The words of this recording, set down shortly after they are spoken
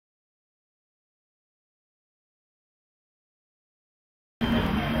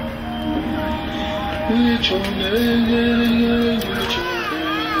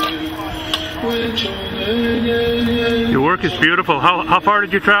Your work is beautiful. How far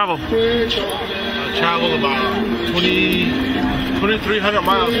did you travel? I traveled about 2,300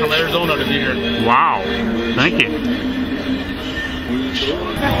 miles from Arizona to be here. Wow. Thank you.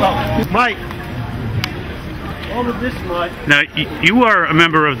 Mike. All of this much. Now, you are a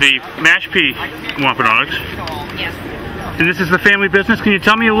member of the Mashpee Wampanoags. Yes. And this is the family business. Can you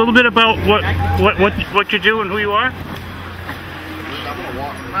tell me a little bit about what you do and who you are?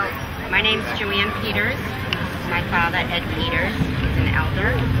 My name's Joanne Peters. My father, Ed Peters, is an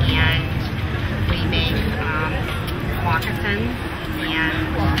elder, and we make moccasins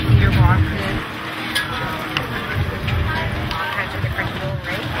and cedar boxes, all kinds of different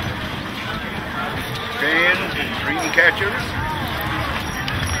jewelry. Fans and dream catchers.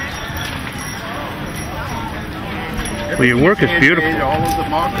 Well, your work is beautiful. All of the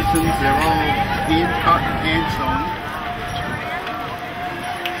moccasins, they're all hand cut and hand sewn.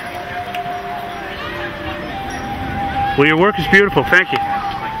 Well, your work is beautiful. Thank you.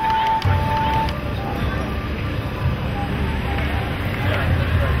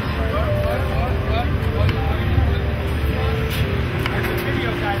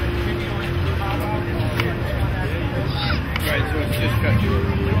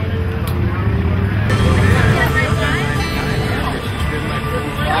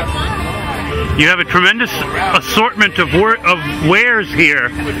 You have a tremendous assortment of wares here.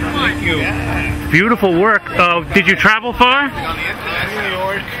 Thank you. Beautiful work. Did you travel far? New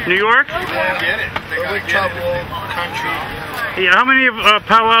York. New York? Trouble, country. Yeah. How many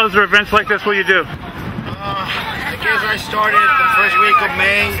powwows or events like this will you do? I guess I started the first week of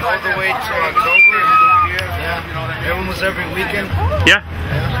May all the way to October. Yeah. Almost every weekend. Yeah.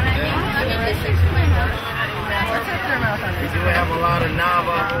 We do have a lot of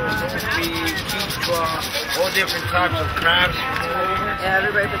Navajo, beach claw, all different types of crabs. Yeah,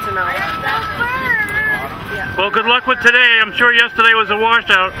 everybody puts them out. Yeah. Well, good luck with today. I'm sure yesterday was a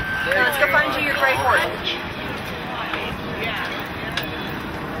washout. Let's go find you your gray horse.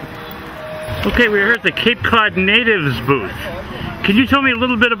 Okay, we're here at the Cape Cod Natives booth. Can you tell me a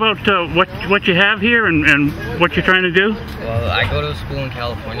little bit about what you have here and what you're trying to do? Well, I go to school in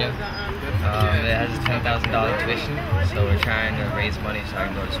California. It has a $10,000 tuition, so we're trying to raise money so I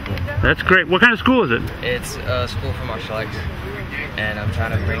can go to school. That's great. What kind of school is it? It's a school for martial arts, and I'm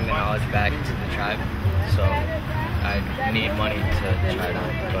trying to bring the knowledge back to the tribe, so I need money to try to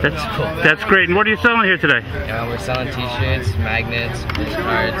go to school. That's great. And what are you selling here today? We're selling t-shirts, magnets,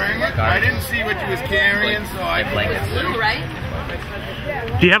 postcards, I didn't see what you was carrying, so I blankets.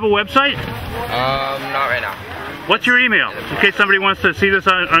 Do you have a website? Not right now. What's your email? In case somebody wants to see this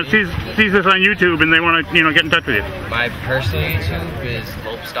on sees this on YouTube and they want to get in touch with you. My personal YouTube is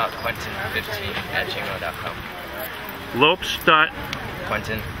lopes.quentin15@gmail.com.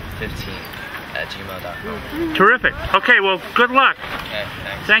 Lopes.quentin15@gmail.com. Terrific. Okay, well, good luck. Okay,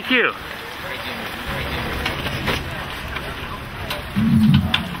 thanks. Thank you.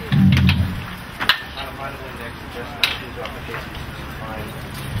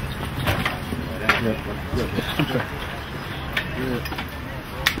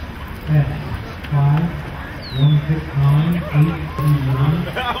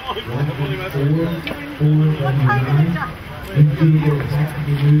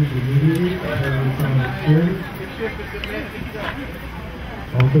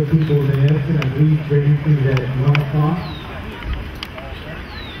 Also, people with an answer, I believe, anything at 1 o'clock.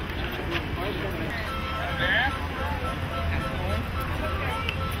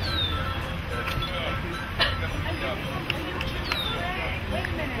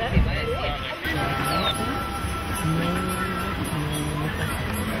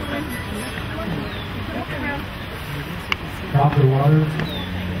 Top of the water.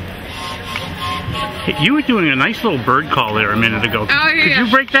 Hey, you were doing a nice little bird call there a minute ago. Oh, yeah. Could you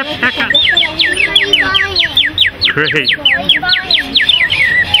break that back up? Great.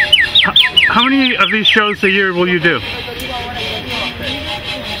 How many of these shows a year will you do?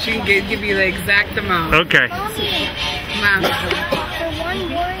 She can give you the exact amount. Okay. Mom.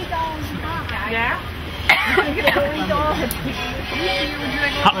 Yeah?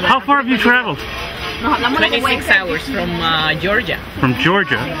 How far have you traveled? 26 hours from Georgia. From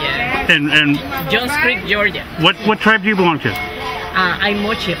Georgia? Yeah. And Jones Creek, Georgia. What tribe do you belong to? I'm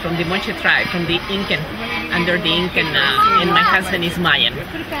Moche, from the Moche tribe, from the Incan, under the Incan, and my husband is Mayan.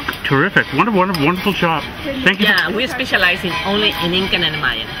 Terrific. Wonderful job. Thank you. Yeah, we specialize only in Incan and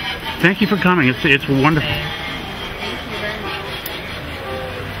Mayan. Thank you for coming. It's wonderful.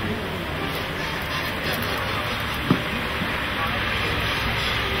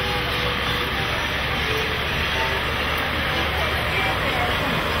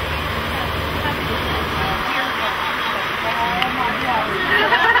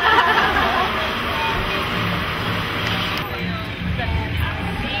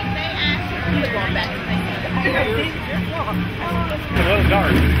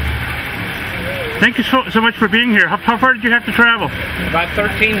 Thank you so much for being here. How far did you have to travel? About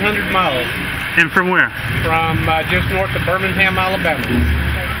 1,300 miles And from where? from just north of Birmingham, Alabama.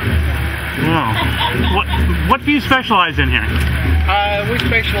 Wow. What do you specialize in here? We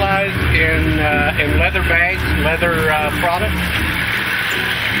specialize in leather bags, leather products.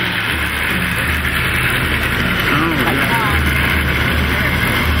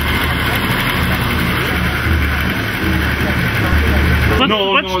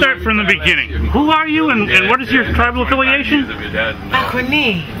 Let's start from the beginning. Who are you and what is your tribal affiliation?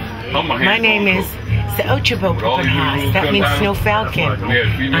 Akwani. My name is Seochibo Pupanhas. That means snow falcon.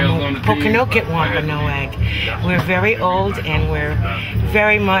 I'm Pokanoket Wampanoag. We're very old and we're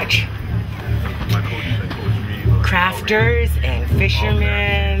very much crafters and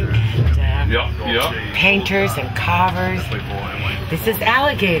fishermen and painters and carvers. This is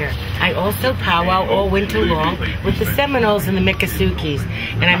alligator. I also powwow all winter long with the Seminoles and the Miccosukes.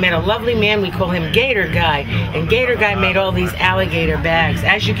 And I met a lovely man, we call him Gator Guy. And Gator Guy made all these alligator bags.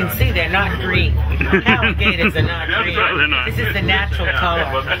 As you can see, they're not green. Alligators are not green. This is the natural color.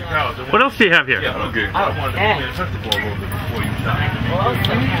 What else do you have here? Oh,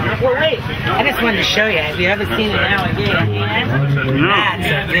 well, wait. I just wanted to show you. Have you ever seen an alligator hand? No.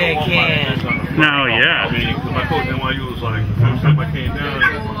 That's a big hand. No, yeah. My coach in NYU was like, the first time I came down,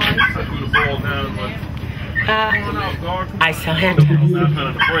 I threw the ball down. I sell hair ties.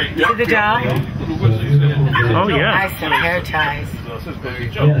 See the doll? Oh, yeah. I sell hair ties.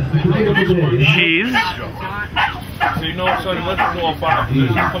 Cheese. So you know, son, let's go on 5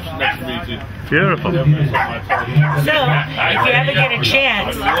 positions. Comes next to me, too. Beautiful. So, if you ever get a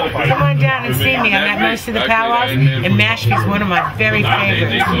chance, come on down and see me. I'm at most of the powwows, and Mashpee is one of my very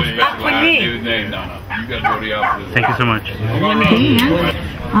favorites. Akwani. Thank you so much.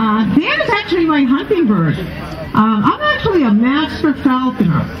 Dan is actually my hunting bird. I'm actually a master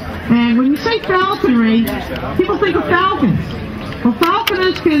falconer. And when you say falconry, people think of falcons. Well,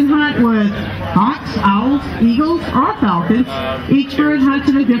 falconers can hunt with hawks, owls, eagles, or falcons. Each bird hunts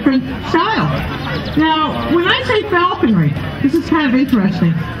in a different style. Now, when I say falconry, this is kind of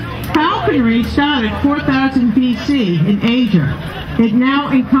interesting. Falconry started 4000 BC in Asia. It now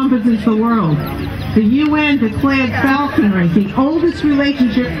encompasses the world. The UN declared falconry the oldest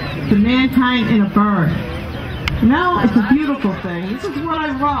relationship to mankind in a bird. Now, it's a beautiful thing. This is what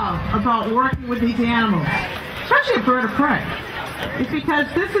I love about working with these animals, especially a bird of prey. It's because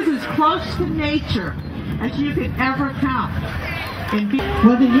this is as close to nature as you can ever come. And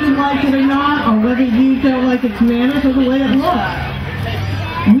whether you like it or not, or whether you don't like its manners or the way it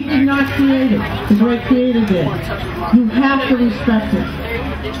looks, we did not create it. The great creator did. You have to respect it.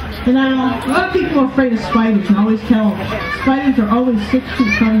 You know, a lot of people are afraid of spiders, and I always tell them, spiders are always 6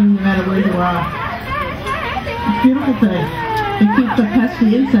 feet from you no matter where you are. It's a beautiful thing. They keep the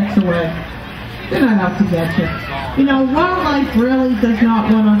pesky insects away. They're not out to get you. You know, wildlife really does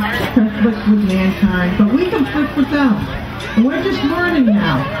not want to conflict with mankind, but we conflict with them. And we're just learning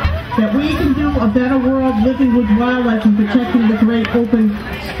now that we can do a better world living with wildlife and protecting the great open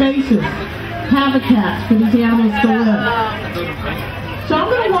spaces, habitats for these animals to live. So I'm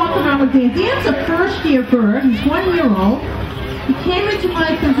going to walk around with Dan. Dan's a first-year bird. He's 1 year old. He came into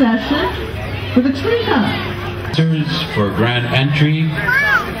my possession with a tree hug. For grand entry,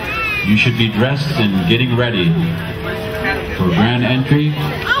 you should be dressed and getting ready. For grand entry,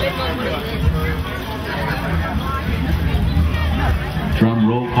 drum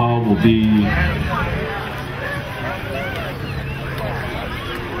roll call will be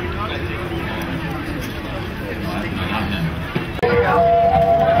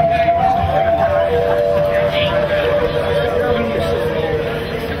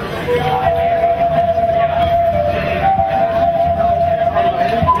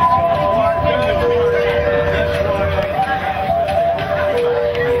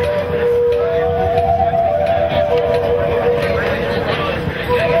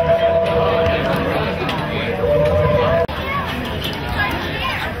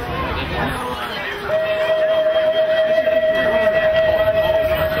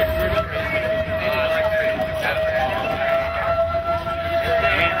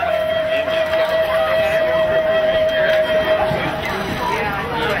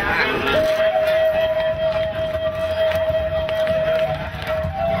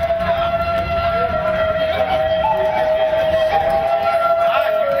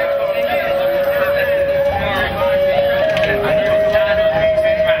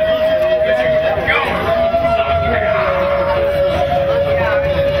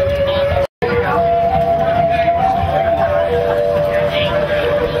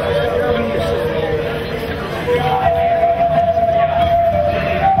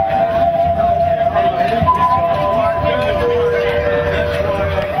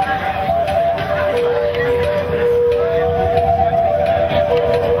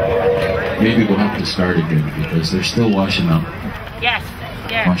maybe we'll have to start again because they're still washing up. Yes,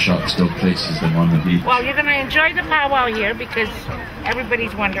 yes. One shop still places them on the beach. Well, you're going to enjoy the powwow here because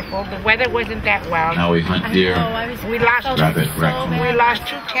everybody's wonderful. The weather wasn't that well. Now we hunt deer, We lost rabbit, raccoon. We lost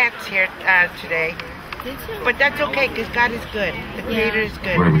 2 cats here today. But that's okay because God is good. The Creator is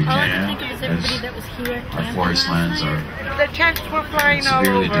good. Where we All I can, can think of is everybody that was here. our forest lands are The cats were flying all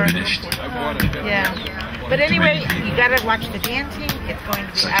severely over. diminished. Yeah. But anyway, you got to watch the dancing. It's going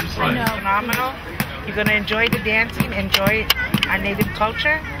to be absolutely phenomenal. You're going to enjoy the dancing, enjoy our native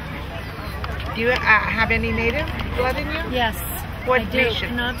culture. Do you have any native blood in you? Yes. What I do. nation?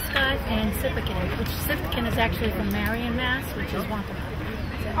 Penobscot and Sipican, which Sipican is actually from Marion, Mass, which is Wampanoag.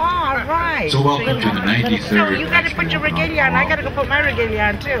 All right. So welcome to the 93rd. So you got to put your regalia on. I got to go put my regalia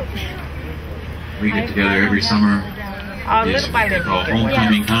on too. We get together every summer. Little by little. Called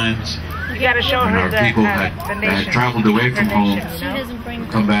homecoming times. You got to show When her our the people nation. had traveled away from home, She doesn't bring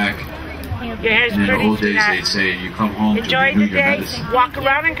come back. Your hair's And in the pretty. old days, they'd say, you come home to Enjoy renew the your day, medicine. walk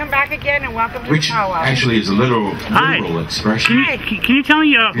around and come back again, and welcome to Which the powwow. actually is a literal expression. Can you tell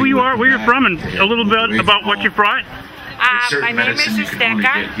me who you are, where you're from, and a little bit about what you've brought? My name is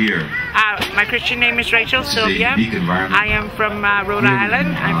Esteka. My Christian name is Rachel Sylvia. I am from Rhode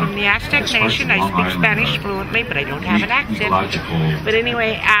Island. I'm from the Aztec Nation. I speak Spanish fluently, but I don't have an accent. But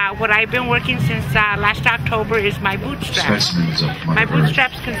anyway, what I've been working since last October is my bootstraps. Specimens of My Mother Earth.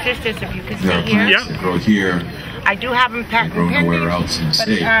 bootstraps consist, as if you can There are see here. plants that grow here, I do have them patent grow nowhere pending, else in the but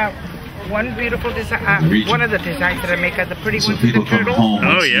state. one beautiful design, The region. one of the designs that I make are the pretty So ones with the people come turtles. home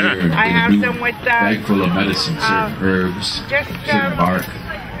once a year and I get have a new them with bag full of medicine, certain herbs, just, certain bark,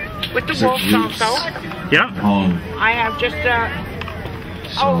 with the certain wolves roots. also. Yeah. Home. I have just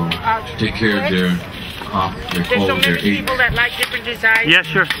So take care of their cough, their there's so cold, their many ache, people that like different designs. Yeah,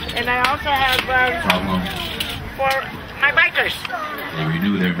 sure. And I also have problem. for my bikers. They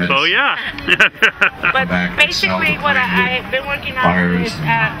renew their medicine. Oh yeah. But back and basically, sell what the I've been working on fires is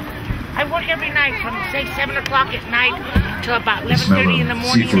I work every night from say 7 o'clock at night till about The smell 11:30 in the of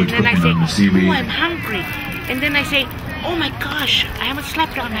morning, and seafood then I cooking say, on the seaweed. "Oh, I'm hungry," and then I say, "Oh my gosh, I haven't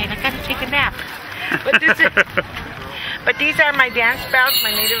slept all night. I got to take a nap." But this is. But these are my dance belts,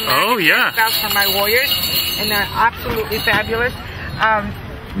 my Native American dance belts for my warriors, and they're absolutely fabulous.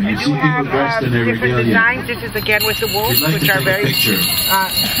 When you I see do people have dressed in their different regalia, designs. This is again with the wolves, they'd like which to are take a very picture.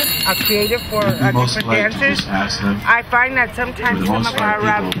 creative for You'd be most different polite to dances. just ask them. I find that sometimes For the some most of part,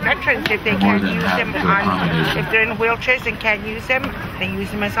 our people veterans, if they are more can't than use happy them to accommodate if they're in wheelchairs and can't use them, they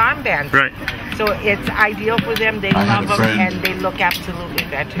use them as armbands. Right. So it's ideal for them. They I had love a them, friend, and they look absolutely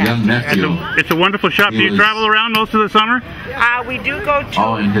fantastic. young nephew. It's a wonderful shop. Do He you was- travel around most of the summer? We do go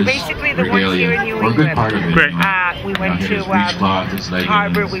all in to his basically the ones here in regalia. New Or a good England. part of it. Great. We went His to breechcloth, his leggings,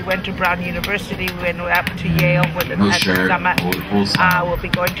 Harvard, we went to Brown University, we went up to Yale with no at the shirt, summer. full style. We'll be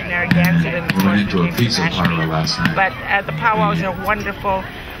going to Narragansett and of We course went into we a came to pizza parlor Mashpee. last night. But the powwows are wonderful.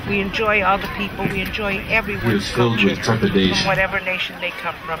 We enjoy all the people. We enjoy He everyone's was filled culture with trepidation. from whatever nation they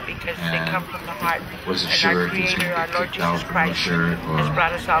come from because they And come from the heart. wasn't And sure our if he was Creator, gonna our get Lord kicked out Jesus from the Christ, shirt or, has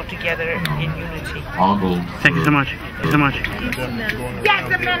brought us all together in unity. ogled. Thank you so much. Thank you so much. Yes,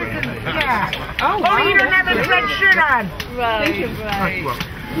 the medicine. Yeah. Oh, you don't have a red shirt on. Right.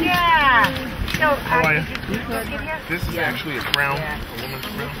 Yeah. So, How are you? did you get here? This is actually a crown, a woman's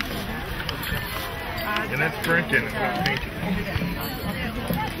crown. And that's burnt in, it's not painted.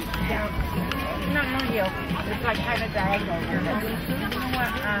 No, you. It's like kind of diagonal. You know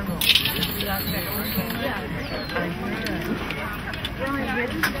what?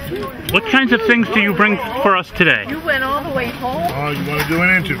 What kinds of things do you bring for us today? You went all the way home? Oh, you want to do an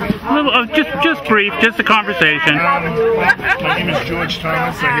interview? Just brief, just a conversation. My name is George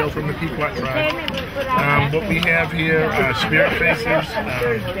Thomas. I hail from the Pequot tribe. What we have here are spirit faces.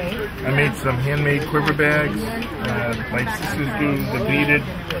 I made some handmade quiver bags. My sisters do the beaded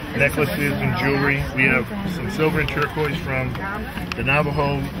necklaces and jewelry. We have some silver and turquoise from the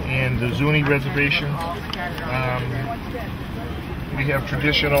Navajo and the Zuni reservations. We have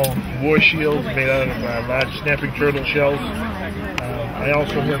traditional war shields made out of large snapping turtle shells. I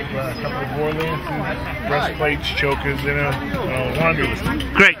also have a couple of war lances, breastplates, chokers, and a laundry list.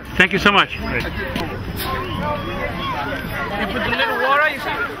 Great. Thank you so much. Great. You put the little water, you see?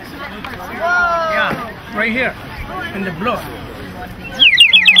 Yeah, right here, in the blue.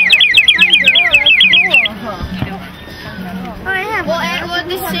 Oh, yeah. Well, and with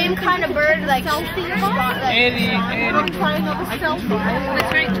the same kind of bird, like selfie spot. Like, try another selfie.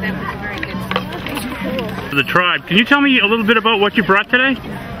 That's right. That was very good. The tribe. Can you tell me a little bit about what you brought today?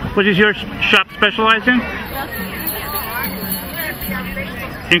 What does your shop specialize in?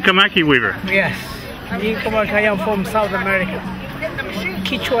 Inkamaki weaver. Yes. I am from South America.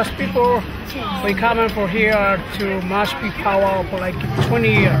 Quichuas people. We coming for here to Mashpee Powwow for like 20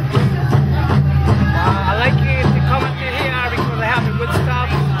 years. I like it to come to here because I have the good stuff.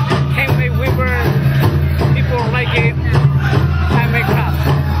 Handmade weaver. People like it. Handmade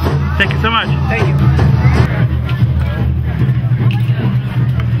craft. Thank you so much. Thank you.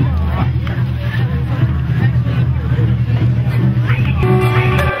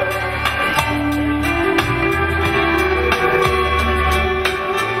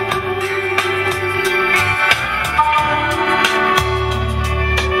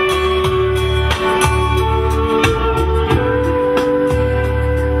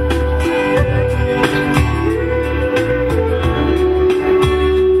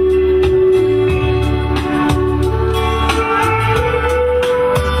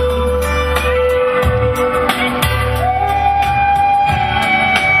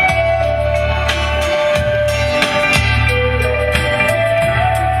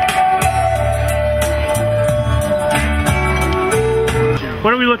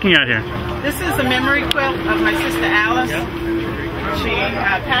 What are we looking at here? This is a memory quilt of my sister Alice. She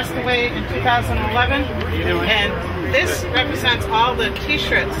passed away in 2011, and this represents all the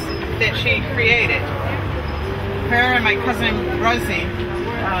t-shirts that she created. Her and my cousin Rosie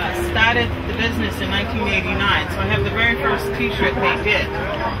started the business in 1989, so I have the very first t-shirt they did.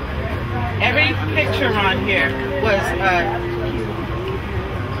 Every picture on here was a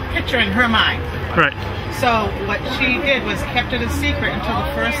picture in her mind. Right. So what she did was kept it a secret until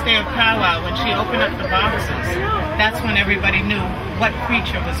the first day of Powwow when she opened up the boxes. That's when everybody knew what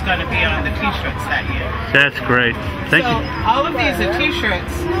creature was going to be on the t-shirts that year. That's great. Thank you. All of these are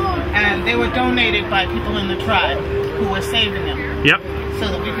t-shirts, and they were donated by people in the tribe who were saving them. Yep. So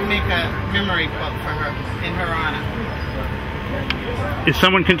that we can make a memory quilt for her in her honor. Is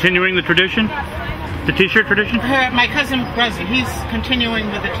someone continuing the tradition? The t-shirt tradition? My cousin Rosie, he's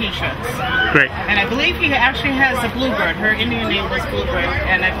continuing with the t-shirts. Great. And I believe he actually has a bluebird. Her Indian name was Bluebird,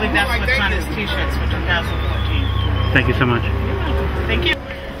 and I believe that's what's on his t-shirts for 2014. Thank you so much. Thank you.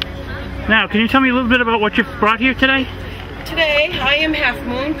 Now, can you tell me a little bit about what you've brought here today? Today, I am Half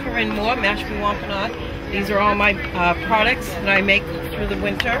Moon, Corinne Moore, Mashpee Wampanoag. These are all my products that I make through the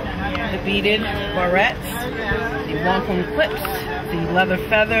winter. The beaded barrettes, the wampum clips, the leather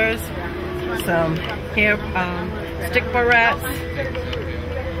feathers, some hair stick barrettes.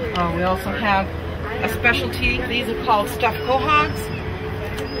 We also have a specialty. These are called stuffed quahogs,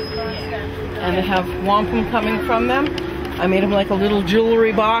 and they have wampum coming from them. I made them like a little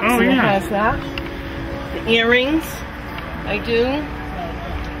jewelry box, and it has that. The earrings, I do.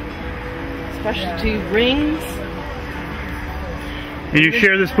 Specialty rings. And you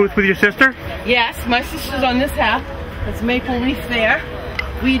share this booth with your sister? Yes, my sister's on this half. It's Maple Leaf there.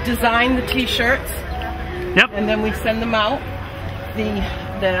 We design the t-shirts. Yep. And then we send them out.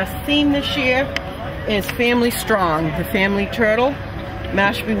 The theme this year is Family Strong, the family turtle,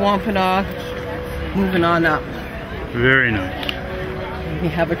 Mashpee Wampanoag, moving on up. Very nice. We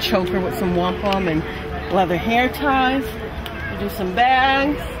have a choker with some wampum and leather hair ties. We do some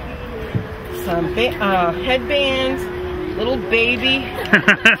bags, some headbands, little baby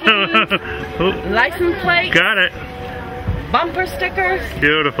license plates. Got it. Bumper stickers.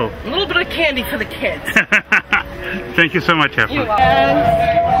 Beautiful. A little bit of candy for the kids. Thank you so much, Effa. You're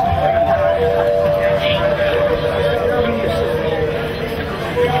welcome.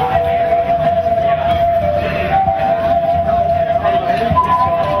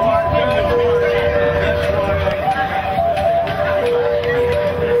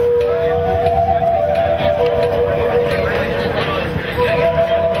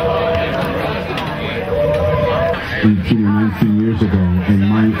 Years ago, and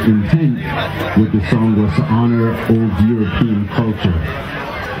my intent with the song was to honor old European culture.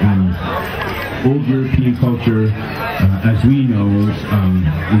 Old European culture, as we know,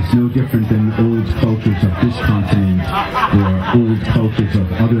 is no different than old cultures of this continent or old cultures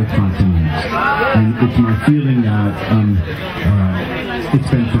of other continents. And it's my feeling that it's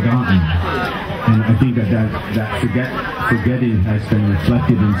been forgotten. And I think that forgetting has been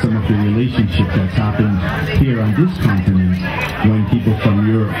reflected in some of the relationship that's happened here on this continent when people from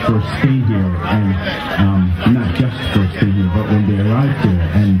Europe first came here, and not just first came here, but when they arrived here.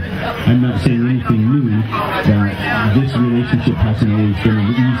 And I'm not saying anything new, that this relationship hasn't always been an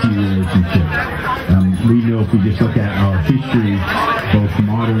easy relationship. We know if we just look at our history, both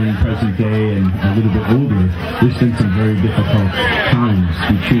modern, present day, and a little bit older, there's been some very difficult times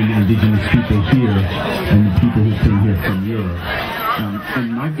between indigenous people here and the people who came here from Europe.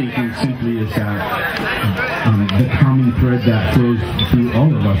 And my thinking simply is that the common thread that flows through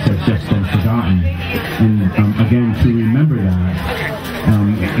all of us has just been forgotten. And again, to remember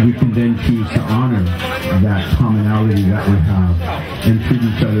that, we can then choose to honor that commonality that we have and treat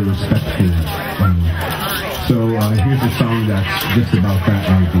each other respectfully. So here's a song that's just about that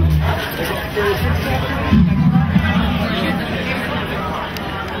idea.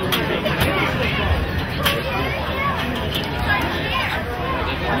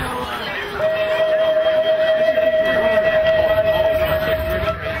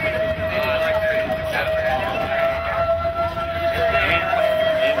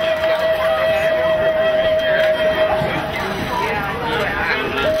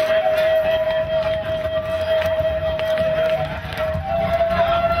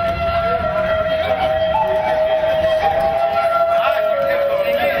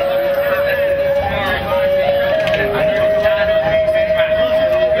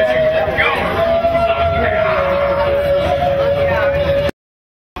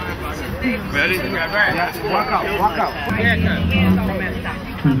 Walk out.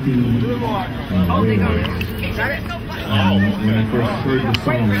 When I first heard the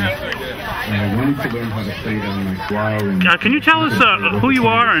song, I wanted to learn how to play it on my guitar. Can you tell us who you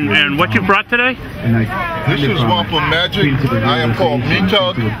are and what you brought today? This is Wampum Magic. I am called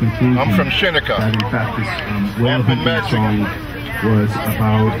Meatug. I'm from Shinnecock. Wampum Magic was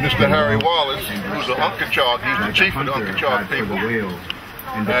about Mr. Harry Wallace, who's the Unkachog. He's the chief of the Unkachog people.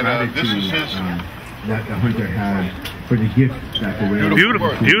 And this is his... that the hunter had for the gift that the whale...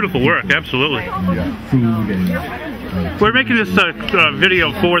 Beautiful work, absolutely. Food and... We're making this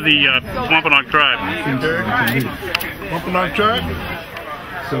video for the Wampanoag tribe. Wampanoag tribe?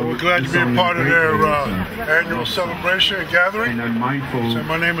 So we're glad to be a part of their annual celebration and gathering. And I'm mindful... So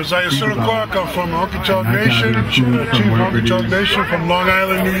my name is Isaiah Clark. I'm from Unkachog Nation, Chief Unkachog Nation from Long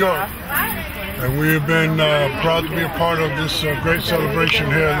Island, New York. And we have been proud to be a part of this great celebration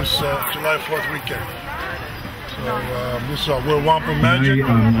here this July 4th weekend. So this is we're Wampum Magic.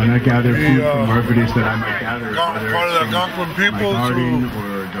 When I gather food from wherever it is that I might gather, part of the Algonquin people who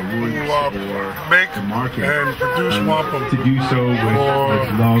make and produce wampum to do so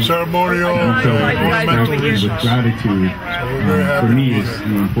with love, ceremonial and ornamental reasons. With gratitude. For me, is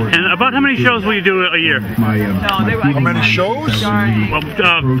important. And about how many shows will you do a year? How many shows?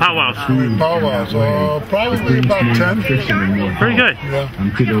 Powwows. Powwows. Probably about 10. Very good. Yeah.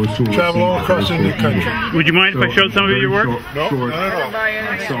 Travel all across the country. Would you mind if I showed some of your work? No, not at all.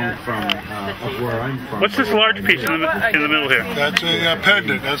 Song from where I'm from. What's this large piece in the middle here? That's a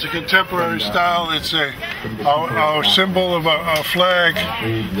pendant. That's a contemporary style. It's our symbol of our flag.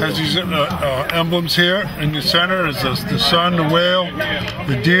 Has these emblems here. In the center is the sun, the whale,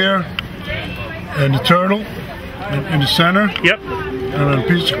 the deer, and the turtle in the center. Yep. And a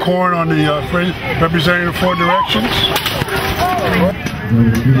piece of corn on the representing the 4 directions.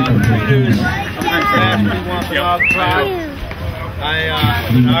 I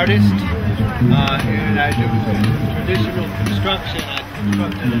am an artist, and I do traditional construction. I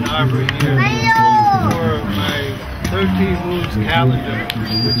constructed an arbory here for my 13 Moons calendar,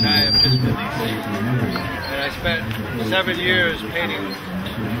 which I have just released. And I spent 7 years painting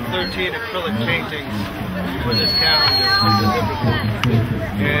 13 acrylic paintings for this calendar.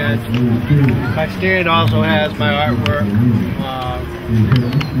 And my stand also has my artwork.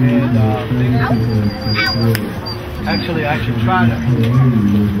 Actually, I should try to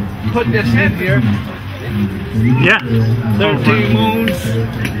put this in here. Yeah. 13 Moons.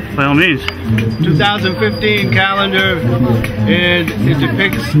 By all means. 2015 calendar, and it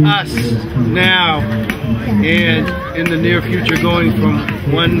depicts us now and in the near future going from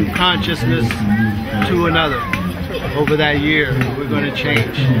one consciousness to another. Over that year, we're going to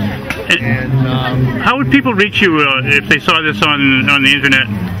change. And how would people reach you if they saw this on the internet?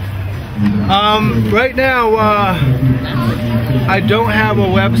 Right now, I don't have a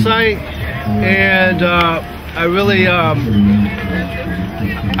website, and I really, I'm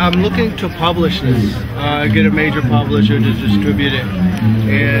looking to publish this, get a major publisher to distribute it,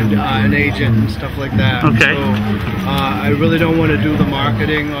 and an agent and stuff like that. Okay. So I really don't want to do the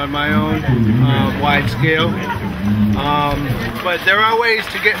marketing on my own, wide scale. But there are ways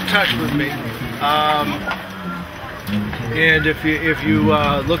to get in touch with me. And if you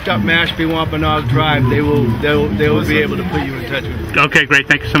looked up Mashpee Wampanoag Tribe, they will be able to put you in touch with me. Okay, great.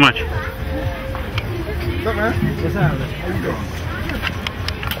 Thank you so much. What's up, man? What's happening? How you doing?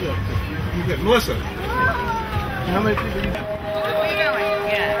 You get Melissa. How many people? What are you doing?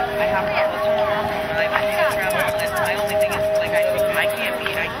 Yeah, I have my only thing is like I can't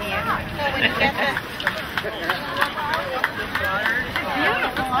beat. I can't.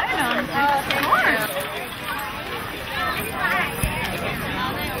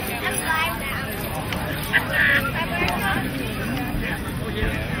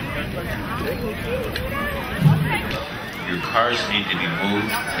 cars need to be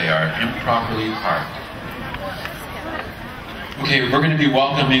moved. They are improperly parked. Okay, we're going to be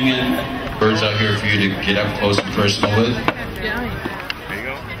welcoming in birds out here for you to get up close and personal with. There you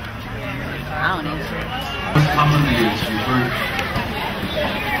go. Commonly it's referred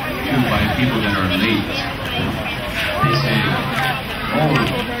to by people that are late. They say, oh,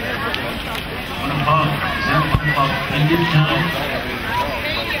 1 o'clock, is that 1 o'clock Indian time?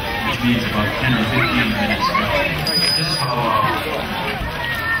 Which means about 10 or 15 minutes ago. This is how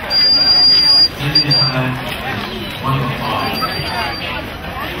Indian time is 1 o'clock.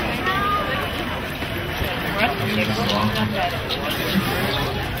 That's a long time.